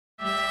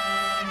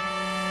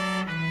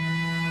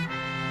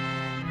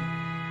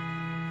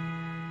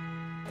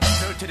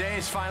Today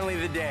is finally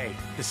the day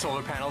the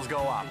solar panels go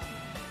up.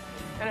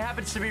 And it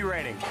happens to be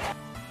raining.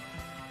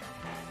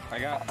 I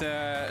got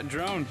a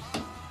drone.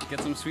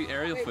 Get some sweet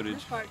aerial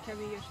footage. I've been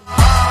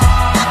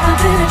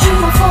a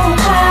dreamer for a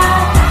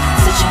while.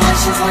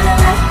 Situations wanna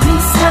let me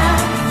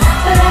smile,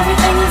 but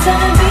everything is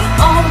gonna be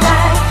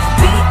alright.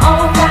 Be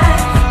alright,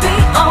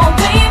 be all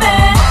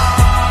baby.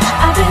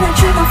 I've been a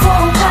dreamer for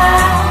a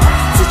while.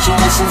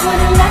 Situations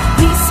wanna let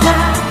me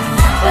smile,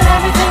 but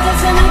everything is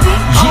gonna be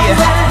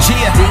alright.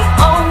 Be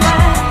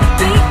alright,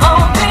 be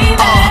all baby.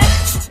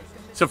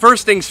 So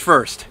first things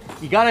first,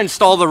 you gotta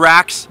install the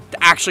racks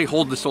to actually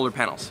hold the solar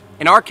panels.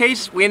 In our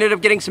case, we ended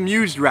up getting some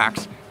used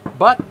racks,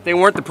 but they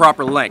weren't the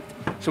proper length.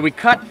 So we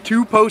cut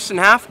 2 posts in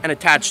half and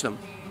attached them.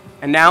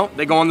 And now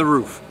they go on the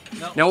roof.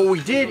 Now what we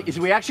did is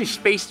we actually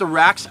spaced the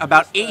racks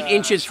about 8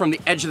 inches from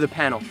the edge of the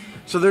panel.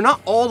 So they're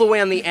not all the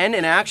way on the end,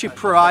 and it actually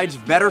provides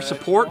better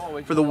support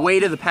for the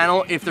weight of the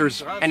panel if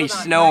there's any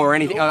snow or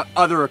anything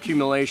other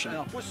accumulation.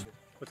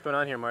 What's going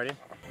on here, Marty?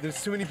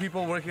 There's too many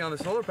people working on the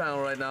solar panel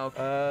right now.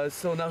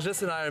 So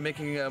Narjis and I are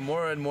making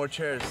more and more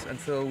chairs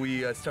until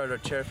we start our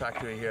chair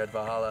factory here at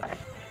Valhalla.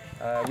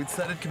 We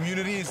decided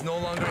community is no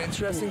longer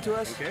interesting to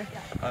us,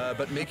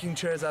 but making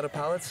chairs out of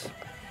pallets,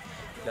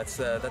 that's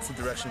the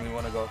direction we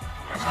want to go.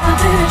 I've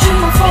been a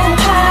dreamer for a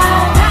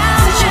while.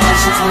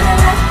 Situations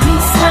wanna let me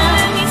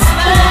smile,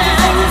 but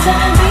everything is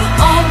gonna be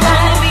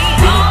alright.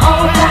 Be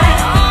alright,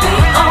 be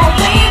all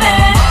baby.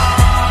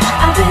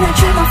 I've been a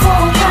dreamer for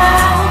a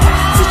while.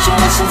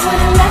 Situations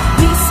wanna let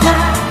me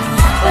smile,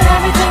 but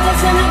everything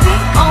is gonna be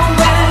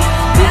alright.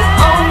 Be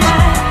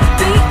alright,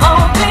 be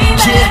all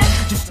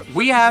baby.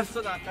 We have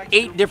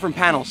 8 different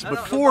panels,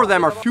 but 4 of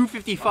them are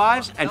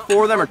 255s and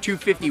 4 of them are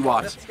 250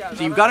 watts.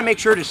 So you've got to make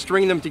sure to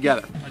string them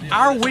together.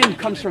 Our wind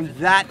comes from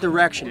that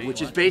direction,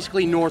 which is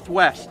basically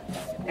northwest.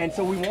 And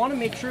so we want to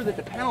make sure that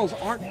the panels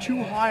aren't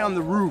too high on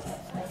the roof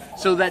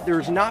so that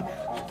there's not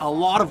a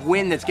lot of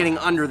wind that's getting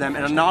under them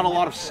and not a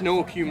lot of snow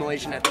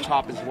accumulation at the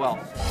top as well.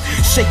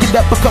 Shake it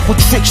up a couple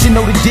tricks, you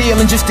know the deal,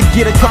 and just to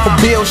get a couple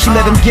bills, she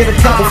let him get a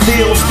couple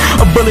feels.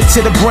 A bullet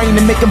to the brain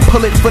to make him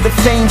pull it for the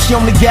fame. She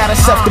only got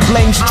herself to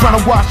blame, she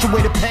trying to wash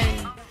away the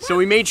pain. So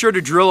we made sure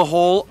to drill a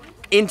hole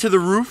into the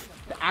roof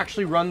to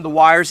actually run the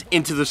wires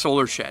into the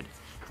solar shed.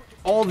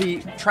 All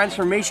the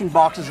transformation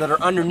boxes that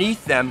are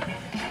underneath them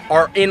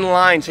are in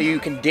line so you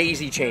can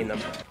daisy chain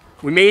them.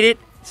 We made it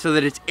so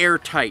that it's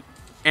airtight.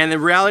 And the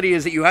reality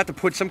is that you have to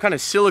put some kind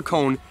of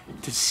silicone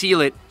to seal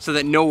it so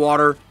that no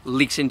water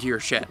leaks into your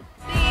shed.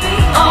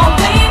 Oh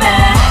baby,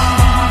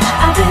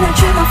 I've been a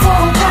dreamer for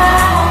a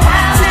while.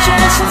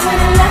 Situations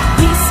wanna let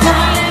me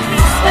smile,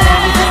 but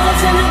everything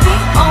is gonna be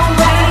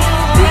alright.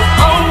 Be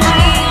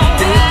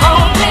alright, be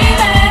all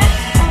baby.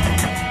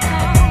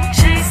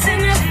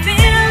 Chasing a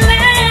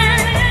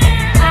feeling,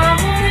 I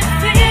wanna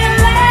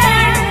feel it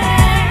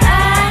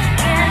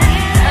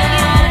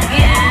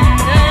again.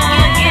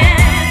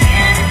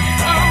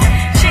 Oh,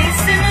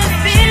 chasing a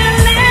feeling.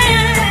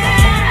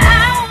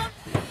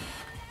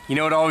 You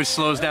know what always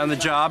slows down the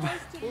job?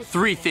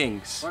 3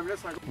 things.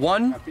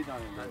 1,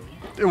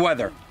 the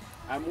weather.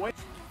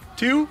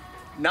 2,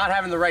 not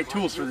having the right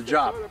tools for the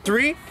job.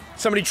 3,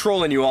 somebody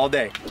trolling you all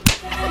day.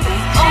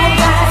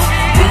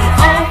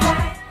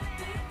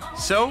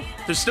 So,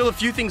 there's still a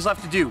few things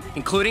left to do,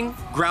 including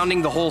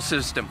grounding the whole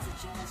system.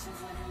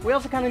 We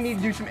also kind of need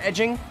to do some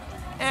edging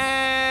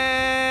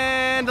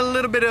and a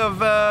little bit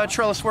of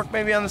trellis work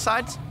maybe on the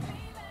sides.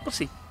 We'll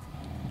see.